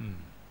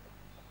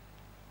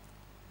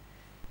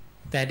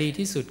แต่ดี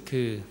ที่สุด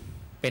คือ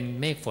เป็น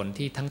เมฆฝน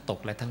ที่ทั้งตก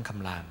และทั้งค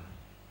ำราม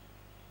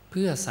เ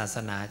พื่อศาส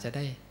นาจะไ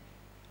ด้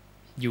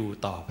อยู่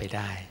ต่อไปไ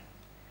ด้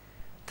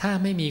ถ้า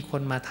ไม่มีค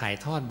นมาถ่าย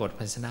ทอดบทพ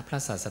ระชนะพระ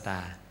ศาสดา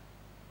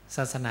ศ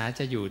าสนาจ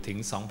ะอยู่ถึง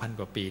 2,000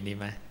 กว่าปีนี้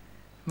ไหม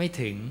ไม่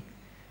ถึง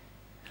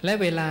และ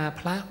เวลา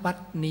พระวัด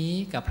นี้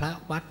กับพระ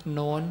วัดโ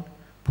น้น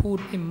พูด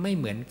ไม่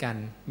เหมือนกัน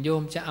โย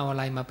มจะเอาอะ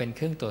ไรมาเป็นเค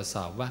รื่องตรวจส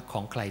อบว่าข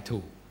องใครถู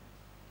ก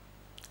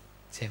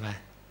ใช่ไหม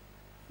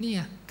เนี่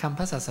ยคำพ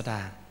ระศาสดา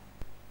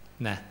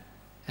นะ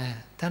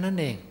เท่านั้น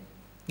เอง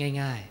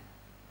ง่าย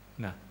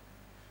ๆนะ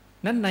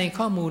นั้นใน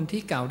ข้อมูล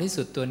ที่เก่าที่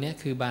สุดตัวนี้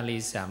คือบาลี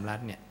สามรัต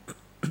น์เนี่ย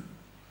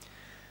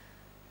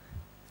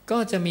ก็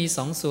จะมีส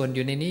องส่วนอ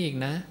ยู่ในนี้อีก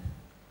นะ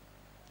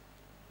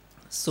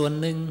ส่วน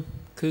หนึ่ง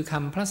คือค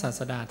ำพระศา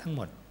สดาทั้งห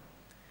มด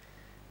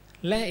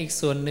และอีก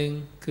ส่วนหนึ่ง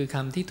คือค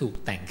ำที่ถูก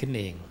แต่งขึ้นเ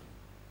อง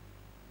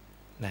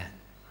นะ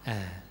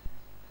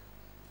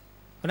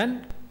เพราะนั้น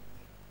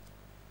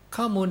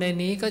ข้อมูลใน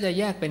นี้ก็จะ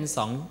แยกเป็น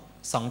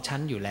สองชั้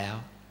นอยู่แล้ว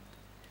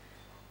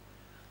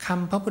ค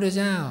ำพระพุทธ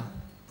เจ้า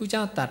ผู้เจ้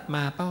าตัดม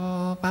า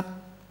ปั๊บ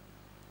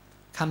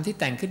คำที่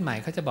แต่งขึ้นใหม่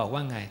เขาจะบอกว่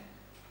าไง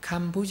ค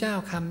ำผู้เจ้า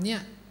คำเนี้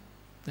ย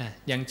นะ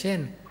อย่างเช่น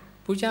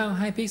ผู้เจ้า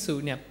ให้ภิกษุ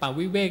เนี่ยป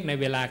วิเวกใน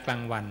เวลากลา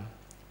งวัน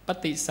ป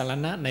ฏิสร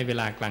ณะในเว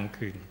ลากลาง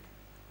คืน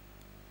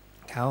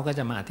เขาก็จ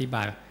ะมาอธิบ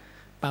าย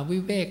ปวิ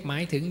เวกหมา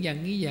ยถึงอย่าง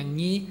นี้อย่าง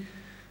นี้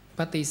ป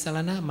ฏิสร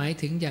ณะหมาย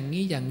ถึงอย่าง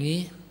นี้อย่างนี้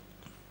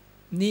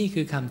นี่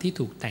คือคำที่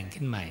ถูกแต่ง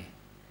ขึ้นใหม่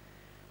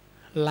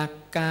หลัก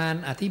การ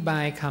อธิบา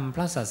ยคำพ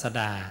ระศาส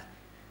ดา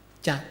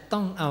จะต้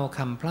องเอาค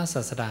ำพระศ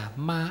าสดา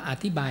มาอ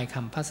ธิบายค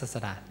ำพระศาส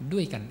ดาด้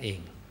วยกันเอง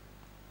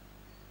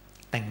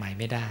แต่งใหม่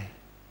ไม่ได้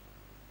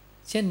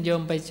เช่นโย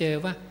มไปเจอ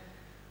ว่า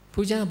พร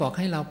ะเจ้าบอกใ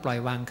ห้เราปล่อย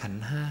วางขัน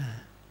ธ์ห้า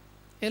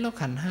แล้ว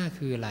ขันธ์ห้า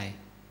คืออะไร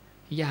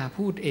อย่า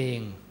พูดเอง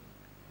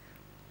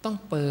ต้อง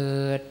เปิ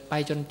ดไป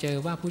จนเจอ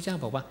ว่าพระเจ้า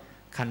บอกว่า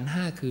ขันธ์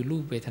ห้าคือรู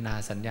ปเวทนา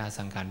สัญญา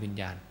สังขารวิญ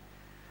ญาณ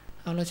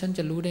เอาแล้วฉันจ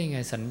ะรู้ได้ไง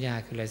สัญญา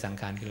คืออะไรสัง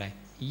ขารคืออะไร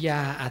อย่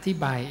าอธิ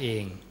บายเอ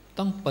ง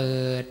ต้องเปิ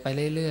ดไป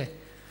เรื่อย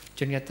ๆจ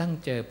นกระทั่ง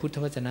เจอพุทธ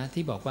วจนะ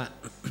ที่บอกว่า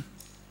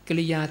กิ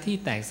ริยาที่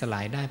แตกสล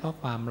ายได้เพราะ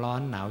ความร้อ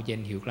นหนาวเย็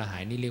นหิวกระหา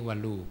ยนี่เรียกว่า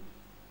รูป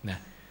นะ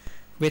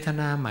เวท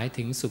นาหมาย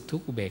ถึงสุขทุ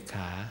กข์อุเบกข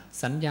า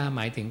สัญญาห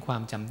มายถึงควา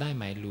มจำได้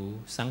หมายรู้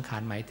สังขา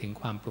รหมายถึง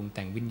ความปรุงแ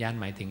ต่งวิญญาณ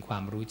หมายถึงควา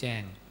มรู้แจ้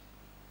ง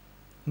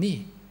นี่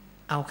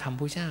เอาคำ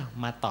พระเจ้า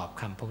มาตอบ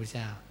คำพระพุทธเ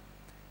จ้า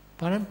เพ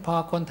ราะฉะนั้นพอ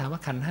คนถามว่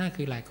าขันธ์ห้า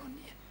คืออะไรก็เ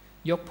นี่ย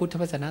ยกพุทธ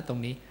วจนะตรง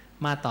นี้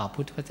มาตอบ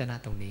พุทธวจนะ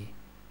ตรงนี้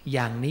อ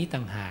ย่างนี้ต่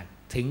างหาก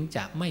ถึงจ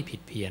ะไม่ผิ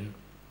ดเพี้ยน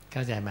เข้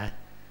าใจไหม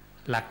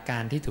หลักกา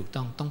รที่ถูก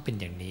ต้องเป็น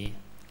อย่างนี้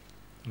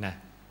นะ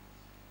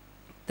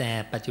แต่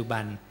ปัจจุบั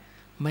น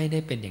ไม่ได้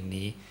เป็นอย่าง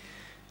นี้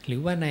หรื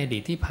อว่าในอดี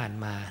ตที่ผ่าน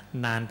มา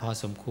นานพอ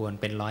สมควร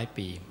เป็น100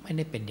 ปีไม่ไ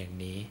ด้เป็นอย่าง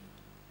นี้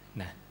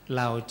นะเ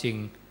ราจึง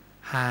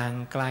ห่าง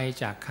ไกล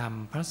จากค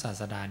ำพระศา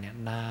สดาเนี่ย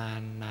น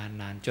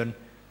านจน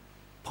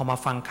พอมา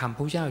ฟังคำพ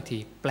ระเจ้าอีกที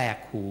แปลก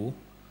หู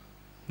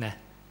นะ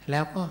แล้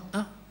วก็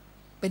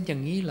เป็นอย่า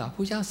งนี้เหรอพ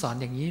ระเจ้าสอน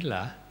อย่างนี้เหร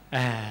อ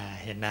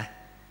เห็นนะ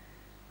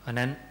เพราะ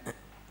นั้น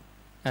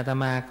อาต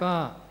มาก็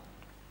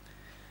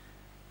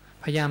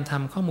พยายามท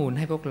ำข้อมูลใ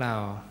ห้พวกเรา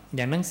อ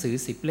ย่างหนังสือ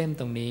10 เล่ม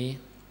ตรงนี้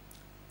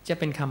จะ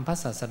เป็นคำพระ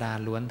ศาสดา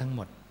ล้วนทั้งห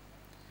มด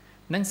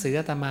หนังสือ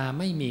อาตมา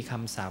ไม่มีค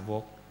ำสาว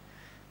ก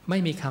ไม่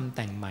มีคำแ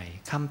ต่งใหม่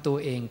คำตัว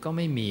เองก็ไ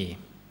ม่มี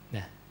น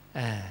ะ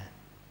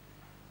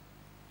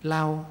เร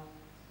า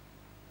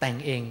แต่ง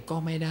เองก็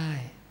ไม่ได้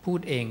พูด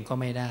เองก็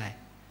ไม่ได้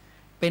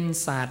เป็น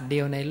ศาสตร์เดี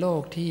ยวในโล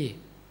กที่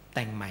แ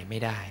ต่งใหม่ไม่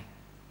ได้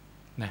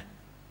นะ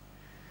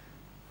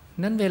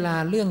นั้นเวลา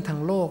เรื่องทา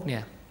งโลกเนี่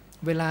ย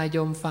เวลาโย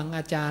มฟังอ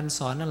าจารย์ส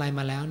อนอะไรม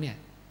าแล้วเนี่ย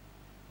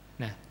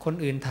นะคน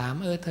อื่นถาม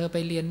เธอไป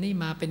เรียนนี่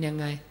มาเป็นยัง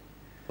ไง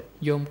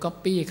โยมก๊อป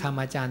ปี้ค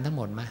ำอาจารย์ทั้งห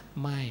มดมา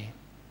ไม่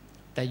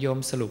แต่โยม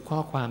สรุปข้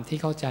อความที่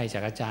เข้าใจจา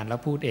กอาจารย์แล้ว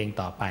พูดเอง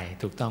ต่อไป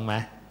ถูกต้องไหม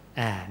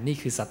นี่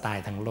คือสไต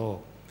ล์ทางโลก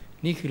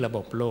นี่คือระบ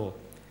บโลก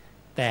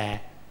แต่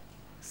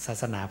ศา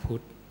สนาพุท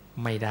ธ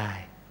ไม่ได้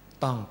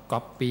ต้องก๊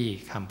อปปี้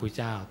คำพุทธ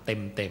เจ้าเ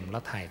ต็มแล้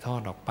วถ่ายทอ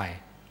ดออกไป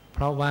เพ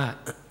ราะว่า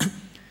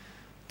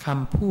ค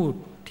ำพูด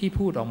ที่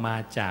พูดออกมา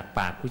จากป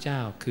ากพุทธเจ้า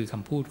คือค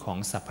ำพูดของ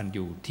สัพพัญ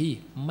ญูที่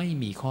ไม่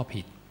มีข้อ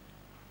ผิด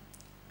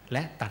แล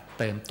ะตัด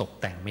เติมตก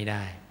แต่งไม่ไ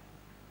ด้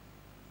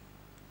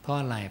เพราะ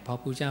อะไรเพราะ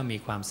พุทธเจ้ามี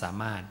ความสา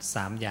มารถ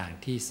3อย่าง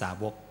ที่สา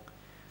วก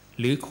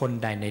หรือคน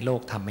ใดในโล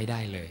กทำไม่ได้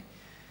เลย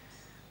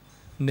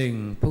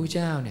1พระพุทธเ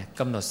จ้าเนี่ย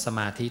กำหนดสม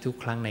าธิทุก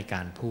ครั้งในก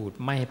ารพูด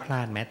ไม่พล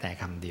าดแม้แต่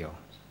คำเดียว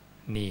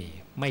นี่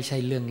ไม่ใช่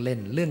เรื่องเล่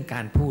นเรื่องก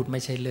ารพูดไ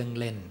ม่ใช่เรื่อง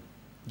เล่น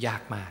ยา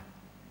กมาก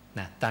น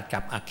ะตัดกั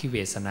บอคิเว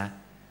สนะ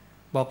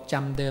บอกจ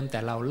ำเดิมแต่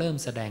เราเริ่ม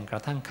แสดงกร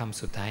ะทั่งคำ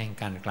สุดท้ายแห่ง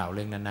การกล่าวเ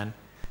รื่องนั้น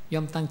ๆย่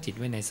อมตั้งจิต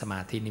ไว้ในสมา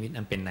ธินิมิต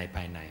อันเป็นในภ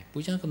ายในพุท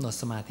ธเจ้ากำหนด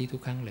สมาธิทุ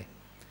กครั้งเลย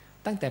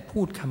ตั้งแต่พู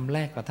ดคำแร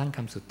กกระทั่งค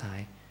ำสุดท้าย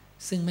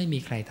ซึ่งไม่มี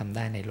ใครทำไ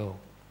ด้ในโลก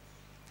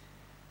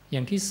อย่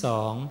างที่ส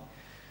อง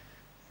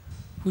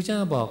พุทธเจ้า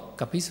บอก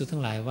กับภิกษุทั้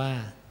งหลายว่า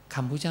ค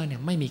ำพุทธเจ้าเนี่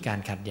ยไม่มีการ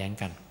ขัดแย้ง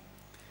กัน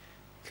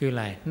คืออะ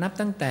ไรนับ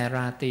ตั้งแต่ร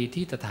าตรี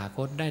ที่ตถาค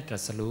ตได้ตรั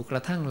สรู้กร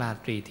ะทั่งรา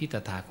ตรีที่ต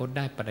ถาคตไ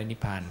ด้ปรินิพ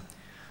พาน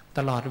ต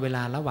ลอดเวล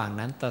าระหว่าง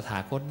นั้นตถา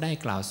คตได้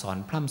กล่าวสอน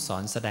พร่ำสอ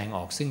นแสดงอ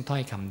อกซึ่งถ้อ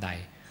ยคำใด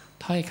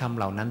ถ้อยคำ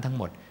เหล่านั้นทั้ง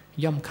หมด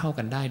ย่อมเข้า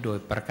กันได้โดย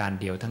ประการ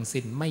เดียวทั้ง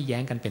สิ้นไม่แย้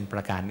งกันเป็นปร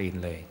ะการอื่น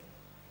เลย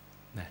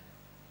นะ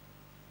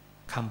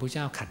คำพุทธเ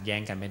จ้าขัดแย้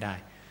งกันไม่ได้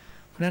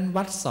เพราะนั้น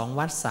วัด2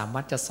วัด3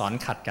วัดจะสอน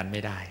ขัดกันไ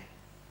ม่ได้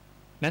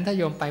นั้นถ้า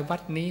โยมไปวั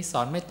ดนี้ส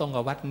อนไม่ตรง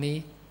กับวัดนี้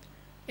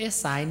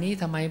สายนี้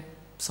ทำไม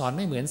สอนไ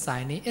ม่เหมือนสา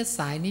ยนี้ส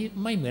ายนี้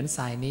ไม่เหมือนส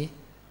ายนี้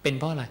เป็น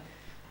เพราะอะไร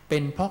เป็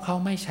นเพราะเขา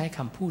ไม่ใช้ค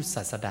ำพูดศ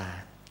าสดา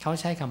เขา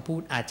ใช้คำพู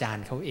ดอาจาร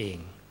ย์เขาเอง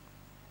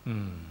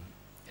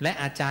และ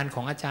อาจารย์ข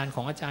องอาจารย์ข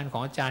องอาจารย์ขอ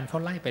งอาจารย์เขา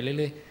ไล่ไปเ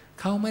รื่อยๆ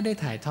เขาไม่ได้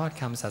ถ่ายทอด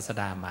คำศาส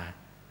ดามา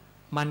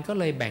มันก็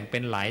เลยแบ่งเป็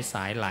นหลายส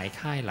ายหลาย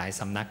ค่ายหลาย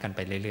สำนักกันไป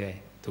เรื่อย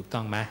ๆถูกต้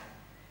องไหม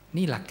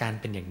นี่หลักการ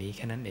เป็นอย่างนี้แ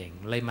ค่นั้นเอง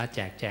เลยมาแจ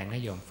กแจงให้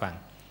โยมฟัง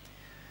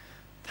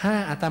ถ้า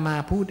อาตมา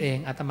พูดเอง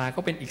อาตมา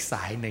ก็เป็นอีกส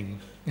ายหนึ่ง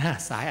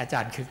สายอาจา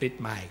รย์คึกฤท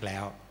ธิ์มาอีกแล้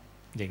ว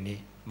อย่างนี้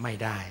ไม่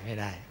ได้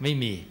ไ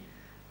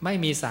ม่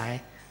มีสาย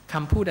ค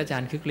ำพูดอาจา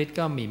รย์คึกฤทธิ์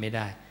ก็มีไม่ไ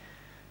ด้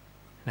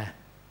นะ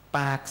ป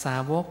ากสา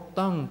วก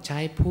ต้องใช้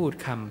พูด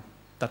ค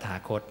ำตถา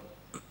คต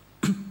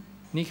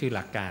นี่คือห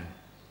ลักการ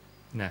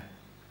นะ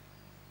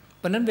เ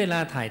พราะนั้นเวลา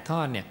ถ่ายท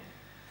อดเนี่ย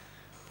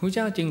พระเ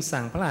จ้าจึง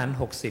สั่งพระอรหันต์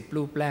60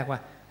รูปแรกว่า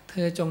เธ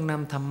อจงน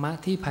ำธรรมะ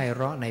ที่ไพเ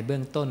ราะในเบื้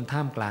องต้นท่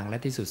ามกลางและ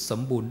ที่สุดส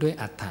มบูรณ์ด้วย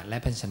อรรถะและ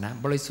พันชนะ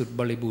บริสุทธิ์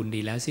บริบูรณ์ดี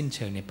แล้วสิ้นเ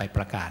ชิงเนี่ยไปป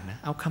ระกาศนะ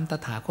เอาคำต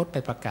ถาคตไป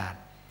ประกาศ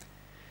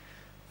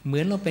เหมื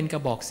อนเราเป็นกร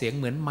ะบอกเสียง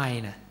เหมือนไมค์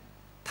นะ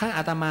ถ้าอ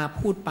าตมา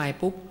พูดไป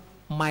ปุ๊บ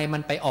ไมค์มั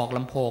นไปออกล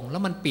ำโพงแล้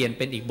วมันเปลี่ยนเ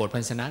ป็นอีกบทพั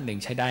นชนะหนึ่ง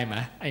ใช้ได้ไหม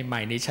ไอ้ไม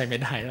ค์นี้ใช้ไม่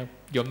ได้แล้ว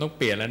โยมต้องเ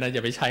ปลี่ยนแล้วนะอย่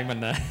าไปใช้มัน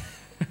นะ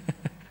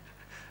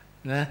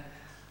นะ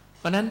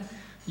เพราะนั้น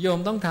โยม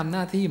ต้องทำห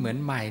น้าที่เหมือน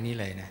ไมค์นี่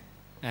เลยนะ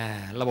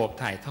ระบบ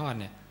ถ่ายทอด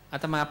เนี่ยอา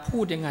ตมาพู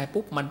ดยังไง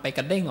ปุ๊บมันไปก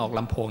ระเด้งออกล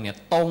ำโพงเนี่ย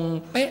ตรง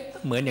เป๊ะ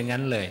เหมือนอย่างนั้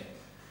นเลย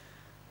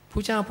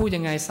ผู้เจ้าพูด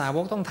ยังไงสาว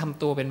กต้องท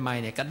ำตัวเป็นไม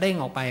ค์เนี่ยกระเด้ง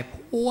ออกไป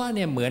พัวเ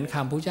นี่ยเหมือนค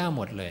ำผู้เจ้าห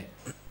มดเลย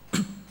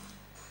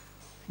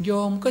โย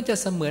มก็จะ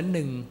เสมือนห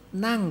นึ่ง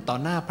นั่งต่อ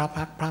หน้าพระ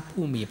พักตร์พระ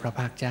ผู้มีพระภ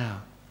าคเจ้า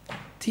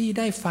ที่ไ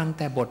ด้ฟังแ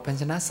ต่บทพัน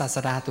ชนะศาส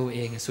ดาตัวเอ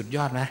งสุดย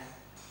อดไหม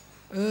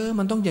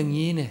มันต้องอย่าง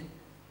นี้เนี่ย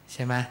ใ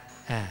ช่ไหม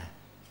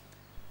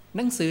ห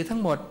นังสือทั้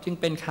งหมดจึง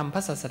เป็นคำพร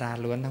ะศาสดา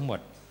ล้วนทั้งหมด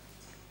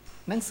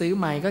หนังสือ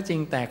ใหม่ก็จริ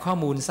งแต่ข้อ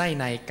มูลไส้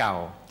ในเก่า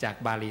จาก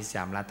บาลีส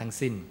ามรัฐทั้ง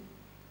สิ้น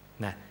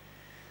นะ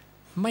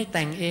ไม่แ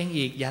ต่งเอง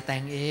อีกอย่าแต่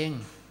งเอง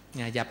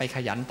อย่าไปข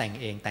ยันแต่ง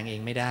เอง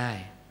ไม่ได้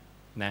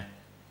นะ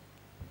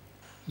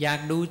อยาก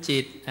ดูจิ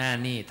ต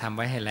นี่ทำไ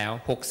ว้ให้แล้ว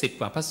60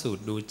กว่าพระสูต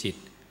รดูจิต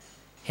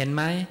เห็นไห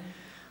ม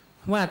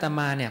ว่าอาตม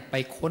าเนี่ยไป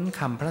ค้น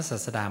คำพระศา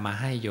สดามา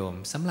ให้โยม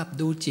สำหรับ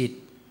ดูจิต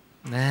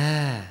นะ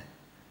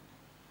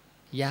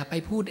อย่าไป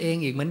พูดเอง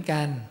อีกเหมือน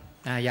กัน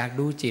อยาก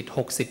ดูจิต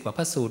60กว่าพ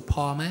ระสูตรพ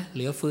อไหมเห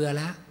ลือเฟือ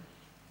แล้ว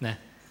นะ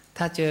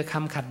ถ้าเจอค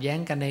ำขัดแย้ง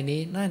กันใน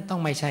นี้นั่นต้อ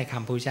งไม่ใช่ค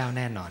ำพุทธเจ้าแ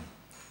น่นอน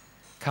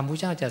คำพุทธ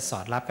เจ้าจะสอ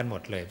ดรับกันหม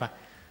ดเลยว่า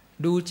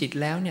ดูจิต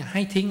แล้วเนี่ยใ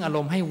ห้ทิ้งอาร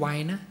มณ์ให้ไว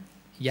นะ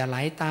อย่าไหล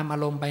ตามอา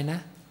รมณ์ไปนะ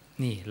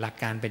นี่หลัก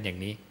การเป็นอย่าง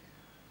นี้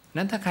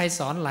นั้นถ้าใครส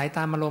อนไหลต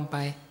ามอารมณ์ไป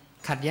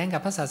ขัดแย้งกั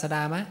บพระศาสด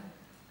าไหม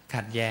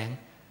ขัดแย้ง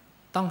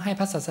ต้องให้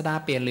พระศาสดา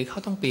เปลี่ยนหรือเขา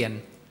ต้องเปลี่ยน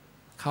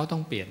เขาต้อ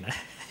งเปลี่ยนนะ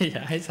อย่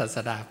าให้ศาส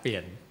ดาเปลี่ย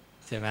น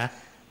ใช่ไหม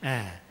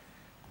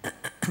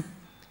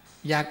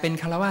อยากเป็น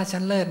คฤหัสถ์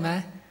ชั้นเลิศไหม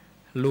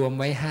รวม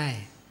ไว้ให้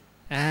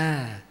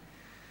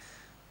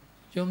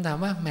โยมถาม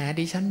ว่าแหม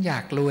ดิฉันอยา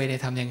กรวยเนี่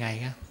ยทำยังไง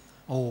ครับ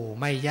โอ้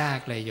ไม่ยาก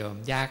เลยโยม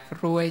อยาก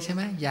รวยใช่ไห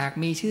มอยาก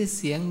มีชื่อเ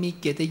สียงมี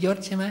เกียรติยศ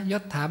ใช่ไหมย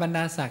ศถาบรรด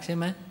าศักดิ์ใช่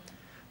ไหม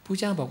ผู้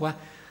เจ้าบอกว่า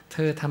เธ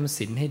อทำ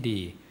ศีลให้ดี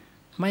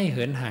ไม่เ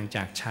หินห่างจ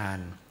ากฌาน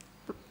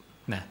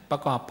นะปร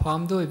ะกอบพร้อม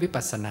ด้วยวิ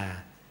ปัสสนา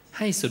ใ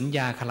ห้สุญญ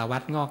าคารวั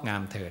ตงอกงา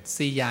มเถิด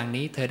4อย่าง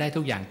นี้เธอได้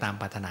ทุกอย่างตาม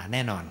ปรารถนาแ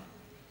น่นอน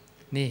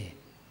นี่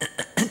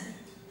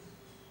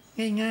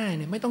ง่ายๆเ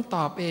นี่ยไม่ต้องต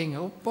อบเอง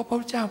เพราะพระ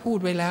พุทธเจ้าพูด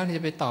ไว้แล้วจ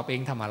ะไปตอบเอ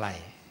งทำอะไร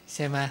ใ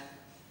ช่ไหม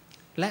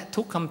และ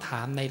ทุกคำถ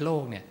ามในโล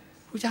กเนี่ย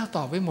พระเจ้าต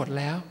อบไว้หมด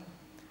แล้ว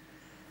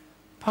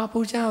เพราะพร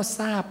ะเจ้า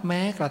ทราบแ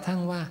ม้กระทั่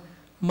งว่า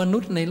มนุ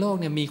ษย์ในโลก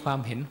เนี่ยมีความ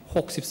เห็น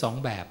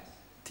62แบบ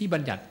ที่บั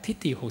ญญัติทิฏ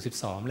ฐิ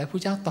62และพร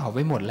ะเจ้าตอบไ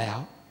ว้หมดแล้ว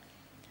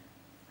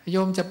โย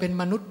มจะเป็น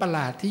มนุษย์ประหล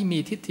าดที่มี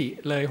ทิฏฐิ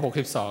เลย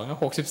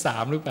62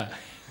 63หรือเปล่า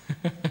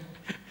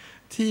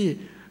ที่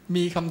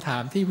มีคำถา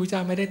มที่พระเจ้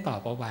าไม่ได้ตอ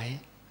บเอาไว้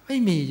ไม่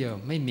มีโยม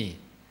ไม่มี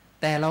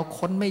แต่เรา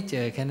ค้นไม่เจ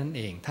อแค่นั้นเ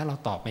องถ้าเรา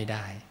ตอบไม่ไ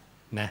ด้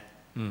นะ